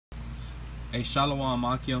Hey, Shalom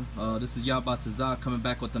Akim. This is Yahweh Tazah coming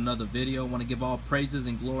back with another video. I want to give all praises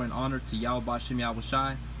and glory and honor to Yahweh Shem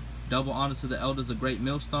Yahushai. Double honor to the elders of Great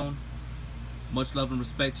Millstone. Much love and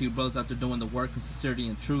respect to you brothers out there doing the work in sincerity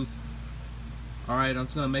and truth. Alright, I'm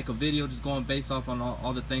just going to make a video just going based off on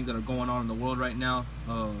all the things that are going on in the world right now.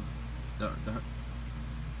 From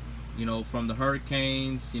the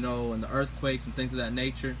hurricanes, and the earthquakes and things of that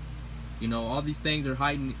nature. All these things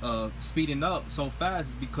are speeding up so fast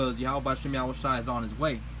is because Yahweh Shem Yahushai is on his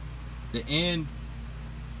way. The end,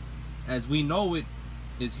 as we know it,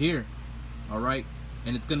 is here. Alright?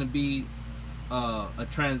 And it's going to be a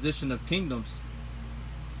transition of kingdoms.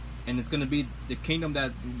 And it's going to be the kingdom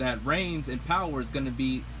that reigns in power is going to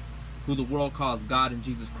be who the world calls God and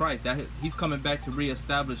Jesus Christ. That he's coming back to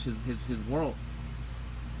reestablish his world.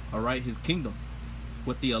 Alright? His kingdom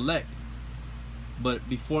with the elect. But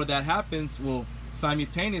before that happens, well,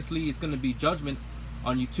 simultaneously, it's going to be judgment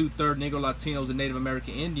on you 2/3 Negro Latinos and Native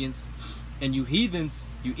American Indians. And you heathens,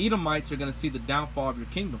 you Edomites, are going to see the downfall of your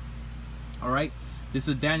kingdom. Alright? This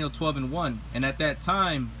is Daniel 12:1. And at that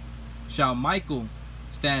time shall Michael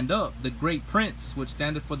stand up, the great prince, which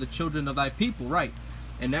standeth for the children of thy people. Right?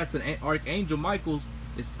 And that's an archangel Michael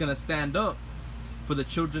is going to stand up for the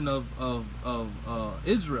children of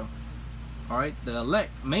Israel. Alright? The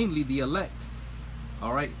elect, mainly the elect.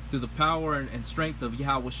 Alright, through the power and strength of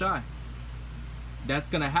Yahweh Shai. That's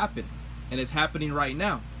going to happen. And it's happening right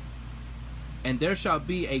now. And there shall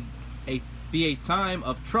be a time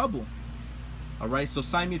of trouble. Alright, so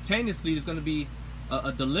simultaneously there's going to be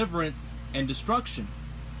a deliverance and destruction.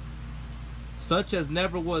 Such as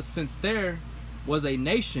never was since there was a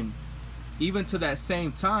nation, even to that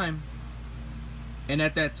same time. And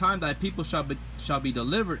at that time thy people shall be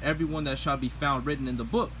delivered, everyone that shall be found written in the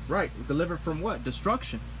book. Right, delivered from what?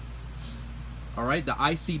 Destruction. Alright, the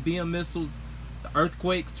ICBM missiles, the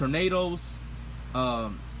earthquakes, tornadoes,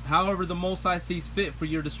 however the Most High sees fit for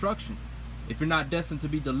your destruction. If you're not destined to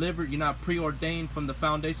be delivered, you're not preordained from the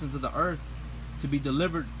foundations of the earth to be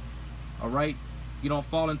delivered. Alright, you don't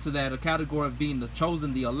fall into that category of being the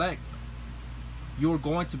chosen, the elect. You're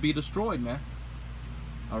going to be destroyed, man.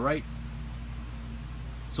 Alright.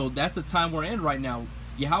 So that's the time we're in right now.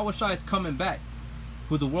 Yahweh Shai is coming back,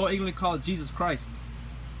 who the world ignorantly calls Jesus Christ.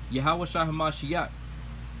 Yahweh Shai HaMashiach.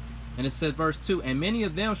 And it says, verse 2, and many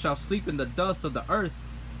of them shall sleep in the dust of the earth,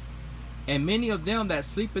 and many of them that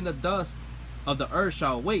sleep in the dust of the earth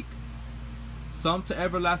shall awake, some to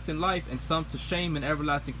everlasting life, and some to shame and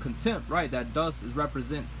everlasting contempt. Right, that dust is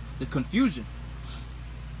represent the confusion.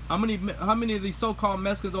 How many of these so-called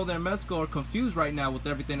Mexicans over there in Mexico are confused right now with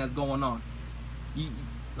everything that's going on?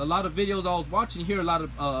 A lot of videos I was watching, you hear a lot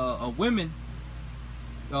of women,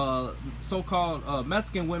 so-called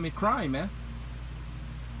Mexican women crying, man,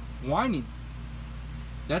 whining.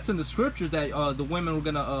 That's in the scriptures that the women were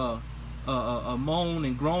gonna moan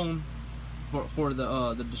and groan for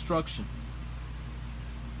the destruction.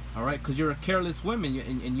 All right, because you're a careless women,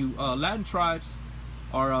 and you Latin tribes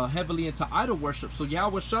are heavily into idol worship. So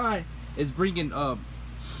Yahweh Shai is bringing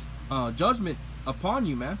judgment upon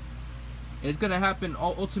you, man. It's going to happen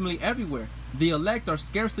ultimately everywhere. The elect are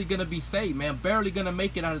scarcely going to be saved, man. Barely going to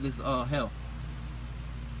make it out of this hell.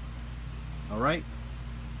 Alright?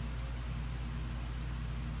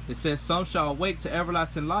 It says, some shall awake to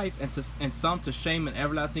everlasting life, and some to shame and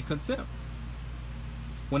everlasting contempt.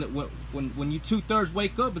 When you 2/3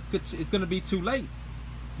 wake up, it's going to be too late.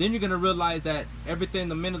 Then you're going to realize that everything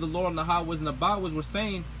the men of the Lord and the highways and the byways were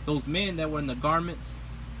saying, those men that were in the garments,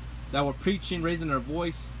 that were preaching, raising their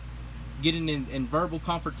voice, getting in verbal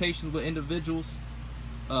confrontations with individuals,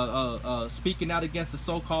 speaking out against the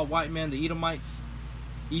so-called white man, the Edomites,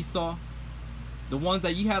 Esau. The ones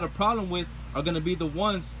that you had a problem with are going to be the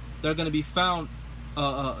ones that are going to be found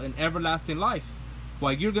in everlasting life,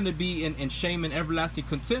 while you're going to be in shame and everlasting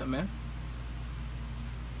contempt, man.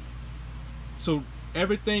 So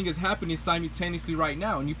everything is happening simultaneously right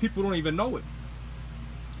now, and you people don't even know it.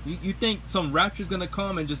 You think some rapture is going to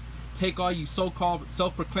come and just take all you so-called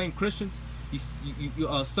self-proclaimed Christians,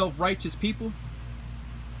 you self-righteous people?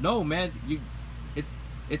 No, man.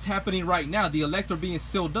 It's happening right now. The elect are being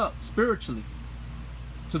sealed up spiritually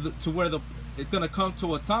to where it's going to come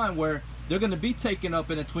to a time where they're going to be taken up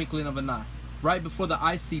in a twinkling of an eye, right before the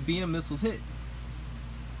ICBM missiles hit.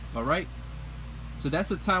 All right. So that's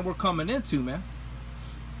the time we're coming into, man.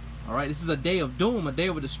 All right. This is a day of doom, a day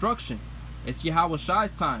of destruction. It's Yahweh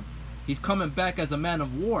Shai's time. He's coming back as a man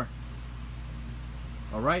of war.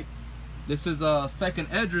 Alright, this is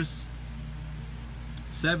 2nd Esdras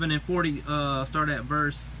 7 and 40, start at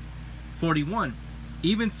verse 41.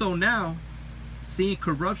 Even so now, seeing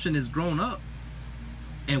corruption is grown up,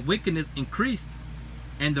 and wickedness increased,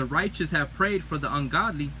 and the righteous have prayed for the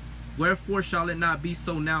ungodly. Wherefore shall it not be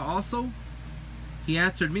so now also? He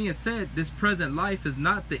answered me and said, This present life is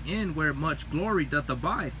not the end where much glory doth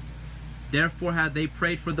abide. Therefore have they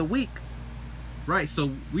prayed for the weak. Right,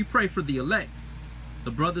 so we pray for the elect,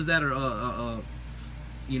 the brothers that are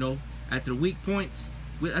you know, at their weak points.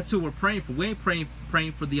 That's who we're praying for. We ain't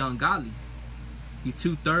praying for the ungodly, you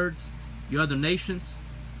 2/3, your other nations.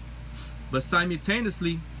 But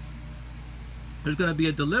simultaneously, there's going to be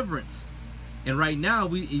a deliverance. And right now,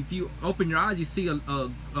 if you open your eyes, you see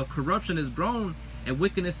a corruption has grown and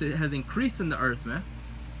wickedness has increased in the earth, man.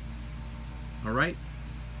 All right.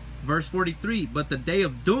 Verse 43, but the day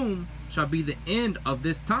of doom shall be the end of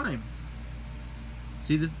this time.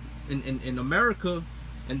 See, this in America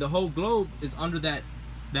and the whole globe is under that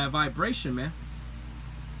vibration, man.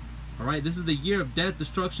 All right. This is the year of death,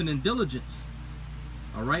 destruction, and diligence.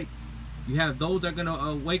 All right. You have those that are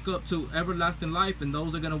gonna wake up to everlasting life, and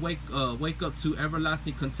those are gonna wake up to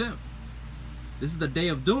everlasting contempt. This is the day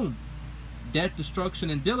of doom, death,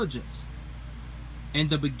 destruction, and diligence, and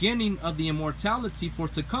the beginning of the immortality for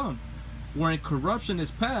to come, wherein corruption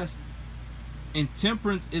is past,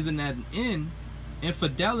 intemperance is at an end,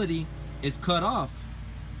 infidelity is cut off,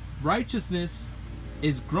 righteousness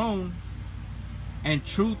is grown, and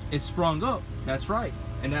truth is sprung up. That's right.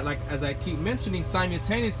 And that, like, as I keep mentioning,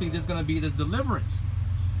 simultaneously there's going to be this deliverance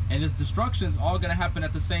and this destruction is all going to happen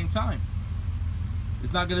at the same time.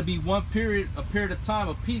 It's not going to be a period of time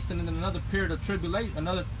of peace and then another period of tribulation,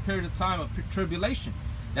 another period of time of tribulation.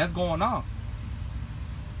 That's going off.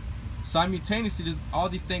 Simultaneously, all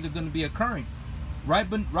these things are going to be occurring right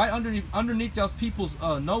underneath those people's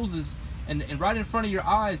noses and right in front of your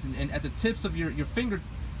eyes and at the tips of your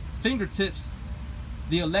fingertips.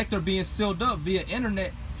 The elect are being sealed up via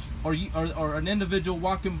internet, or an individual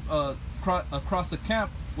walking across the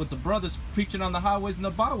camp with the brothers preaching on the highways and the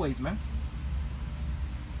byways, man.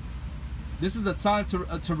 This is the time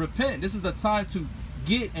to repent. This is the time to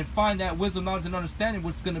get and find that wisdom, knowledge, and understanding,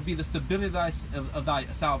 which is going to be the stability of thy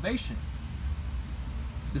salvation,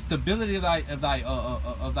 the stability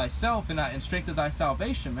of thyself and strength of thy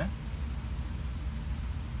salvation, man.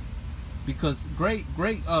 Because great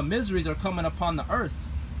miseries are coming upon the earth.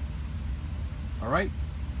 All right.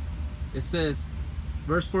 It says,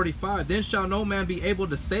 verse 45, then shall no man be able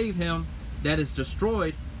to save him that is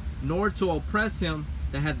destroyed, nor to oppress him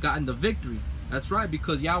that hath gotten the victory. That's right,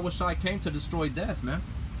 because Yahushua came to destroy death, man.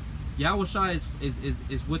 Yahushua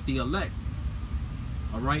is with the elect.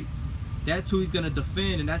 All right. That's who he's going to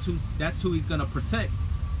defend, and that's who he's going to protect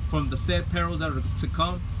from the said perils that are to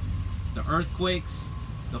come, the earthquakes,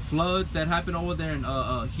 the floods that happened over there in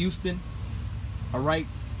Houston. All right,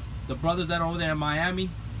 the brothers that are over there in Miami.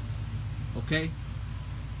 Okay,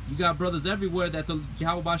 you got brothers everywhere that the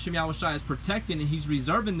Yahweh B'Shem Yahushua is protecting, and he's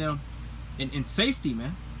reserving them in safety,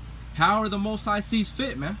 man. However the Most High sees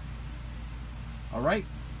fit, man. All right,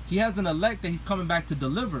 he has an elect that he's coming back to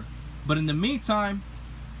deliver, but in the meantime,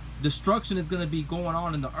 destruction is going to be going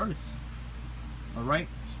on in the earth. All right,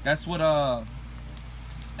 that's what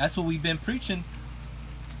we've been preaching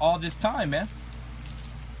all this time, man.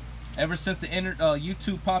 Ever since the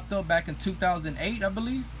YouTube popped up back in 2008, I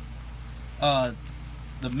believe.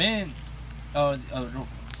 The men,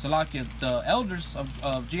 Salakia, the elders of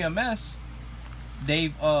GMS,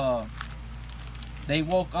 they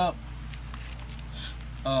woke up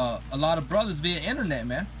a lot of brothers via internet,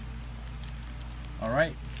 man. All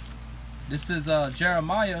right, this is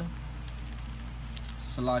Jeremiah,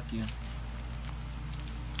 Salakia.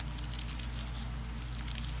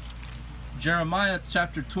 Jeremiah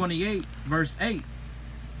chapter 28 verse 8.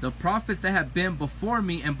 The prophets that have been before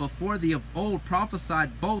me and before thee of old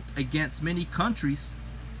prophesied both against many countries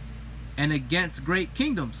and against great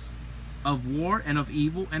kingdoms, of war and of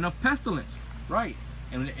evil and of pestilence. Right,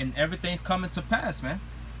 and everything's coming to pass, man.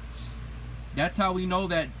 That's how we know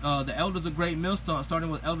that the elders of Great Millstone, starting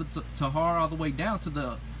with Elder Tahar all the way down to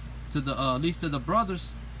the least of the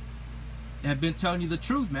brothers, have been telling you the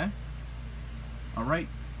truth, man. All right.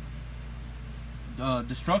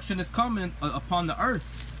 Destruction is coming upon the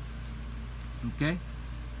earth. Okay.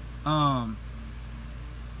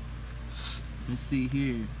 Let's see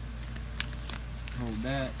here. Hold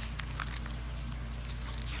that.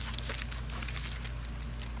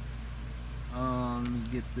 Let me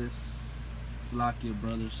get this. Salakia,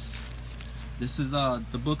 brothers. This is the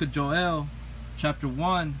book of Joel, chapter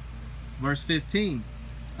 1, verse 15.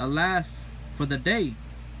 Alas, for the day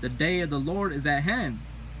of the Lord is at hand,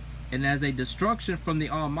 and as a destruction from the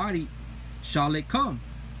Almighty shall it come.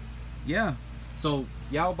 Yeah. So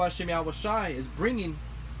Yahweh B'Shem Yahushai is bringing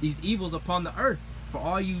these evils upon the earth. For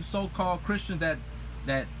all you so-called Christians that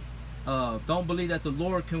don't believe that the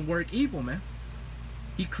Lord can work evil, man.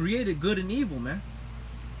 He created good and evil, man.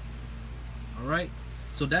 All right.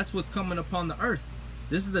 So that's what's coming upon the earth.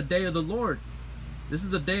 This is the day of the Lord. This is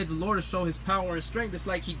the day of the Lord to show his power and strength, just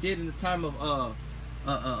like he did in the time of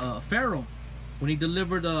Pharaoh, when he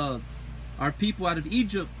delivered our people out of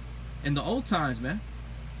Egypt in the old times, man.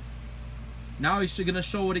 Now he's gonna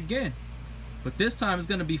show it again, but this time it's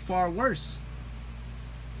gonna be far worse.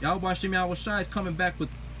 Yahweh Shem Yahweh Shai is coming back with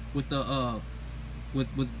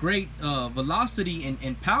great velocity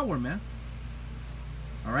and power, man.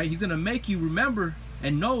 All right, he's gonna make you remember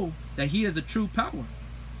and know that he is a true power,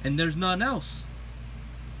 and there's none else.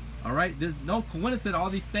 All right, there's no coincidence that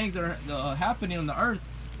all these things that are happening on the earth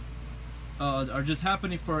are just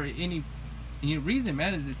happening for any reason,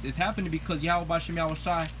 man. It's happening because Yahweh Shem Yahweh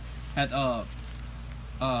Shai had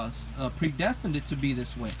predestined it to be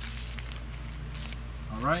this way.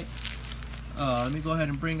 All right, let me go ahead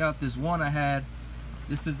and bring out this one I had.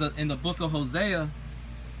 This is in the book of Hosea,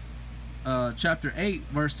 chapter 8,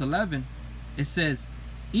 verse 11. It says,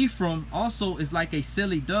 Ephraim also is like a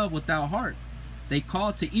silly dove without heart. They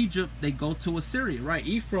call to Egypt, they go to Assyria. Right,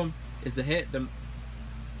 Ephraim is the head,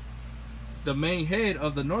 the main head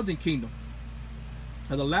of the northern kingdom,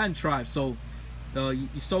 of the Latin tribe. So you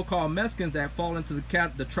so-called Mexicans that fall into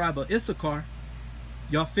the tribe of Issachar,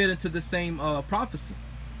 y'all fit into the same prophecy.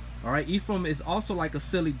 All right, Ephraim is also like a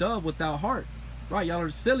silly dove without heart. Right, y'all are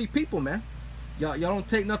silly people, man. Y'all don't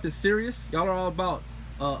take nothing serious. Y'all are all about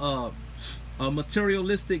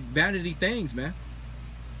materialistic vanity things, man.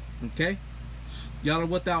 Okay, y'all are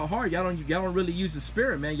without heart. Y'all don't really use the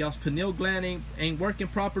spirit, man. Y'all's pineal gland ain't working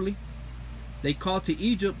properly. They call to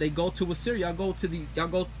Egypt, they go to Assyria. Y'all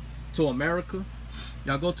go to America.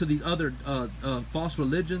 Y'all go to these other false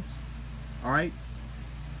religions. All right,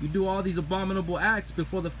 you do all these abominable acts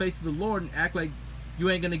before the face of the Lord and act like you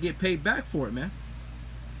ain't gonna get paid back for it, man.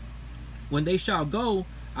 When they shall go,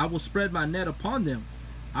 I will spread my net upon them.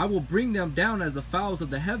 I will bring them down as the fowls of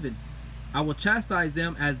the heaven. I will chastise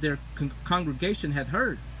them as their congregation hath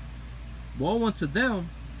heard. Woe unto them,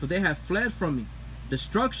 for they have fled from me.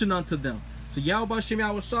 Destruction unto them. So Yahweh Shem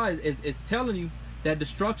Yahweh Shai is telling you that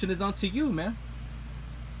destruction is unto you, man.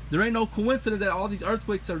 There ain't no coincidence that all these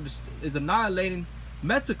earthquakes is annihilating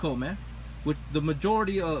Mexico, man. Which the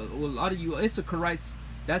majority of a lot of you Issacharites,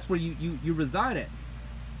 that's where you reside at.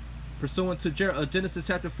 Pursuant to Genesis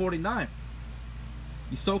chapter 49.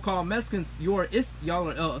 You so-called Mexicans, y'all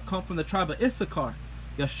are come from the tribe of Issachar,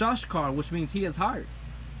 Yashashkar, which means he is hired.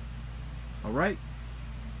 All right.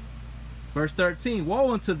 Verse 13.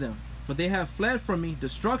 Woe unto them, for they have fled from me.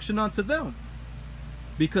 Destruction unto them,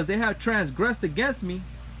 because they have transgressed against me.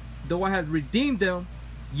 Though I have redeemed them,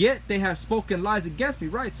 yet they have spoken lies against me.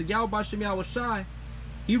 Right. So Yahweh Shem Yahweh Shai,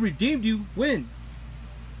 he redeemed you when?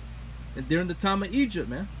 And during the time of Egypt,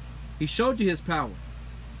 man. He showed you his power.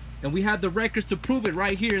 And we have the records to prove it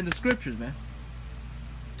right here in the scriptures, man.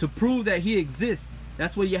 To prove that he exists.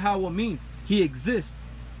 That's what Yahweh means. He exists.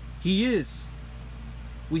 He is.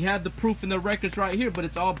 We have the proof in the records right here, but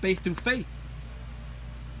it's all based through faith.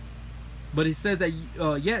 But it says that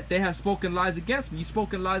yet they have spoken lies against me. You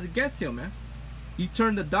spoken lies against him, man. You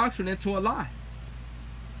turned the doctrine into a lie.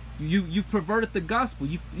 You've perverted the gospel.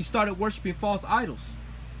 You started worshiping false idols.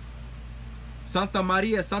 Santa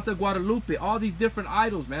Maria, Santa Guadalupe, all these different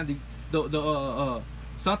idols, man. The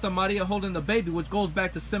Santa Maria holding the baby, which goes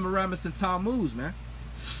back to Semiramis and Tammuz, man.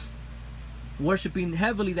 Worshipping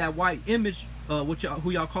heavily that white image,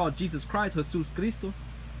 who y'all call Jesus Christ, Jesus Cristo.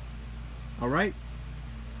 All right.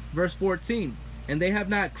 Verse 14. And they have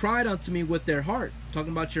not cried unto me with their heart.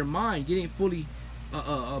 Talking about your mind. You didn't fully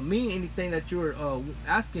mean anything that you were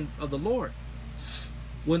asking of the Lord.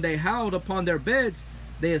 When they howled upon their beds,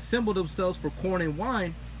 they assembled themselves for corn and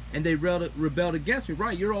wine, and they rebelled against me.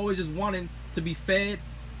 Right, you're always just wanting to be fed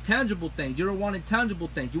tangible things. You're wanting tangible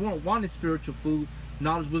things. You weren't wanting spiritual food,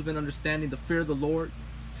 knowledge, wisdom, understanding, the fear of the Lord,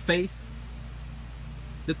 faith,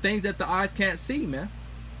 the things that the eyes can't see, man.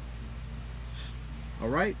 All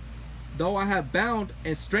right. Though I have bound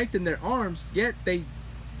and strengthened their arms, yet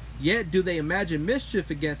do they imagine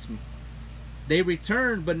mischief against me. They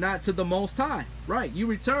return, but not to the Most High. Right, you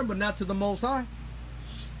return, but not to the Most High.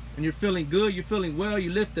 And you're feeling good, you're feeling well,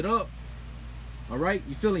 you lift it up. All right,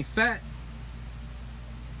 you're feeling fat.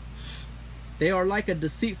 They are like a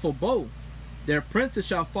deceitful bow. Their princes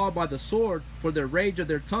shall fall by the sword for the rage of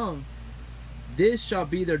their tongue. This shall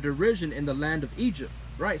be their derision in the land of Egypt.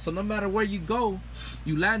 Right, so no matter where you go,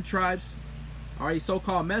 you land tribes, all right,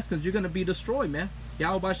 so-called Mexicans, you're going to be destroyed, man.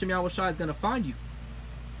 Yahweh Shem Yahweh Shai is going to find you.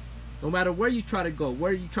 No matter where you try to go,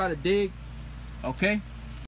 where you try to dig, Okay?